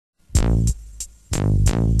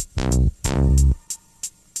I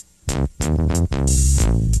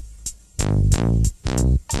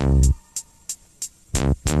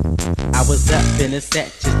was up in the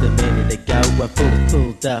set just a minute ago when fools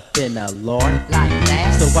pulled up in a Lord like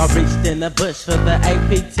that. So I reached in the bush for the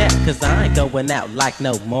AP tech, cause I ain't going out like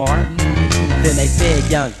no more. Then they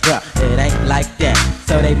said, young bruh, it ain't like that.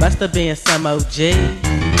 So they must have been some OG.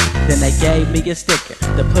 Then they gave me a sticker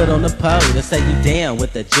to put on the pole to say you down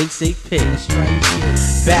with the GCP.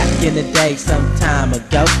 Back in the day some time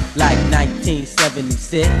ago, like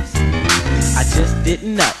 1976, I just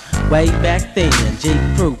didn't know. Way back then, G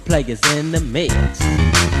Crew players in the mix.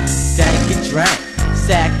 Dank and drank,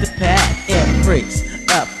 sack the pack, and freaks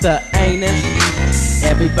up the anus.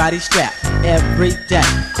 Everybody strapped every day,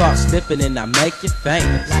 caught slipping and I make you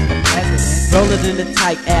famous. Like the president. Rolling in the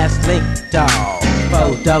tight ass link dog,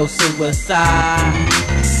 photo suicide.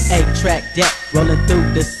 8-track deck rolling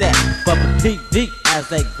through the set, bumping PD as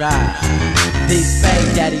they ride. These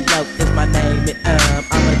Spade Daddy Low is my name and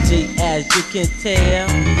I'm a G as you can tell.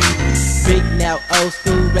 Beating out old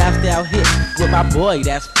school rap style hits with my boy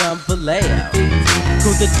that's from Vallejo.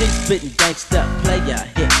 Cool the G spitting gangsta player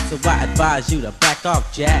hits, so I advise you to back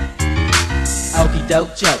off, Jack. Okie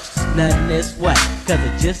doke jokes, none this way, cause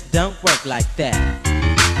it just don't work like that.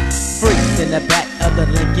 Freaks in the back of the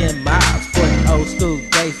Lincoln Miles, sporting old school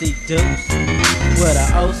Daisy Dukes. With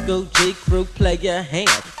an old school G Crew player hand,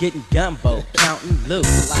 getting gumbo, counting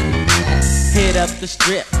loose. Hit up the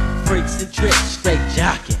strip, freaks and tricks, straight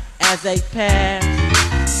jocking as they pass.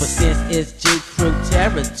 But since it's G Crew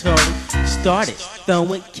territory, started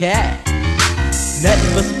throwing cash.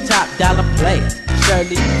 Nothing but some top dollar players,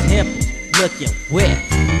 Shirley Temple looking wet.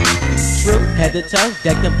 True, head to toe,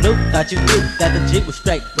 decked in blue. Thought you knew that the G was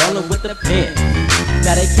straight rolling with the pen.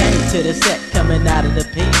 Now they came to the set coming out of the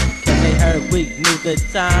pen, cause they heard we knew the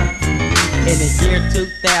time. In the year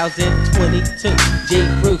 2022, G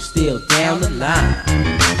Crew still down the line.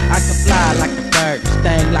 I can fly like a bird,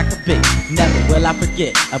 sting like a bee. Never will I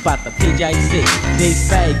forget about the PJC. These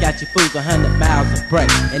Spade got you fools 100 miles of break,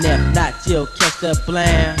 and if not, you'll catch the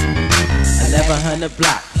blam. 1100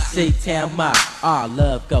 block, C-Town Mob. All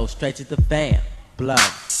love goes straight to the fan. Blow.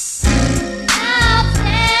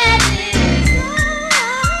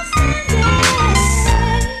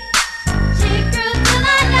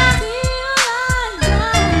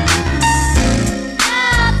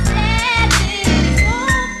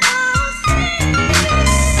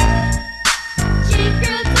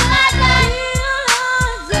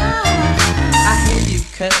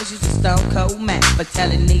 Cause you just stone cold man for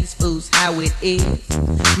telling these fools how it is.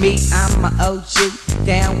 Me, I'm my OG,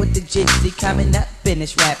 down with the gypsy, coming up in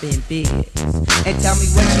this rapping biz. And tell me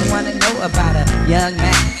what you wanna know about a young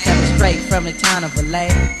man coming straight from the town of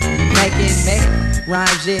Vallejo. Making me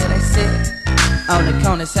rhymes, yeah, they said. On the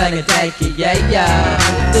corner selling daky, yeah.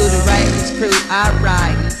 Through the Raiders crew, I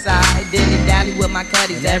ride inside. Dilly dally with my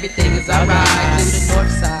cutties, everything is alright. Through the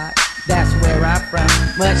north side, that's where I'm from.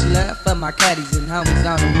 Much love for my cutties and homies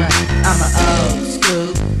on the run. I'm an old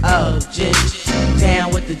school OG,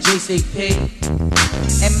 down with the GCP.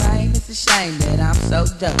 And man, it's a shame that I'm so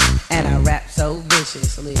dope and I rap so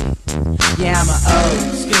viciously. Yeah, I'm an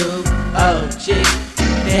old school OG,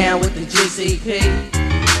 down with the GCP.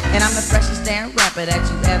 And I'm the freshest damn rapper that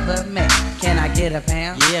you ever met. Can I get a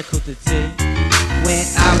pound? Yeah, cool to tea. When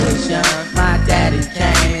I was young, my daddy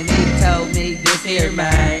came and he told me this here,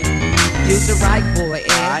 man. You's the right boy,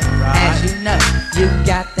 and as you know, you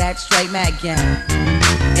got that straight Mac game.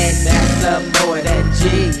 And that's some more than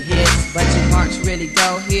G hits, but you marks really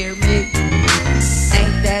don't hear me.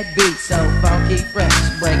 Ain't that beat so funky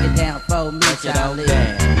fresh? Break it down for me, Charlie.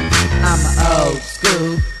 I'm an old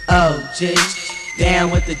school OG,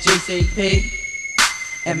 down with the GCP.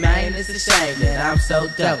 And man, it's a shame that I'm so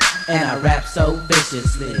dope and I rap so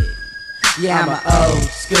viciously. Yeah, I'm an old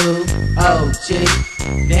school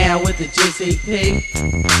OG, down with the GCP.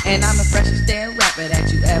 And I'm the freshest damn rapper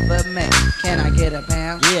that you ever met. Can I get a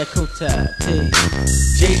pound? Yeah, Kuta T.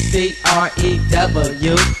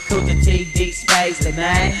 GCREW, Kuta TD Space the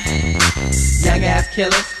name. Young ass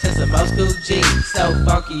killers to some old school G's. So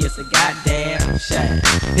funky, it's a goddamn shame.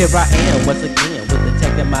 Here I am once again with the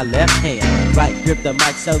tech in my left hand. Right grip the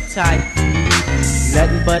mic so tight.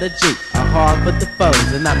 Nothing but a G, a hard for the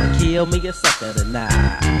foes, and I'ma kill me a sucker tonight.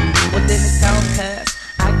 Well then it's on cuz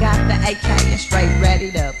I got the AK and straight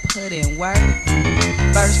ready to put in work.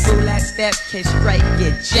 First fool that step can straight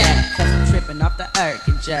get jacked, cause I'm tripping off the earth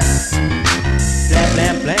and just blam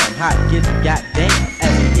blam blam, hot gets goddamn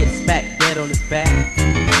as he gets smacked dead on his back.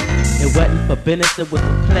 It wasn't for business, it was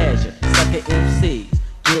for pleasure. Sucker MCs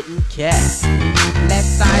getting cash. Left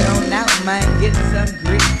side on out, man, get with some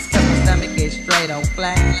grits, cause my stomach is straight on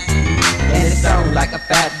flat. And it's on like a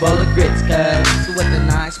fat bowl of grits, cuz with a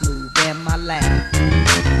nice move in my lap.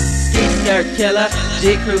 Ski skirt killer,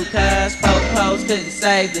 G crew cuz, po-pos couldn't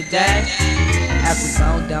save the day. After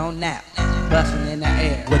phone don't nap, bustin' in the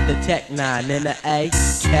air with the Tech 9 and the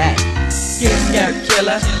AK. Ski skirt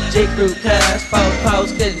killer, G crew cuz,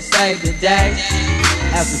 po-pos couldn't save the day.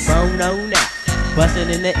 After phone don't nap, bustin'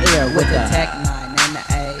 in the air with the Tech 9 and the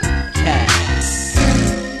AK.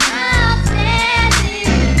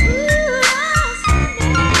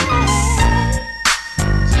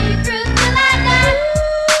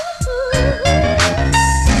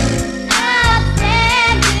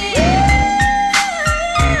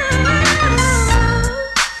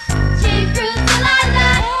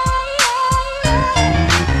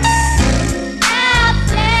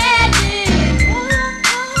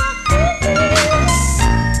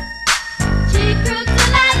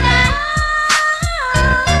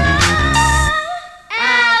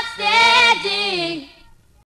 Outstanding.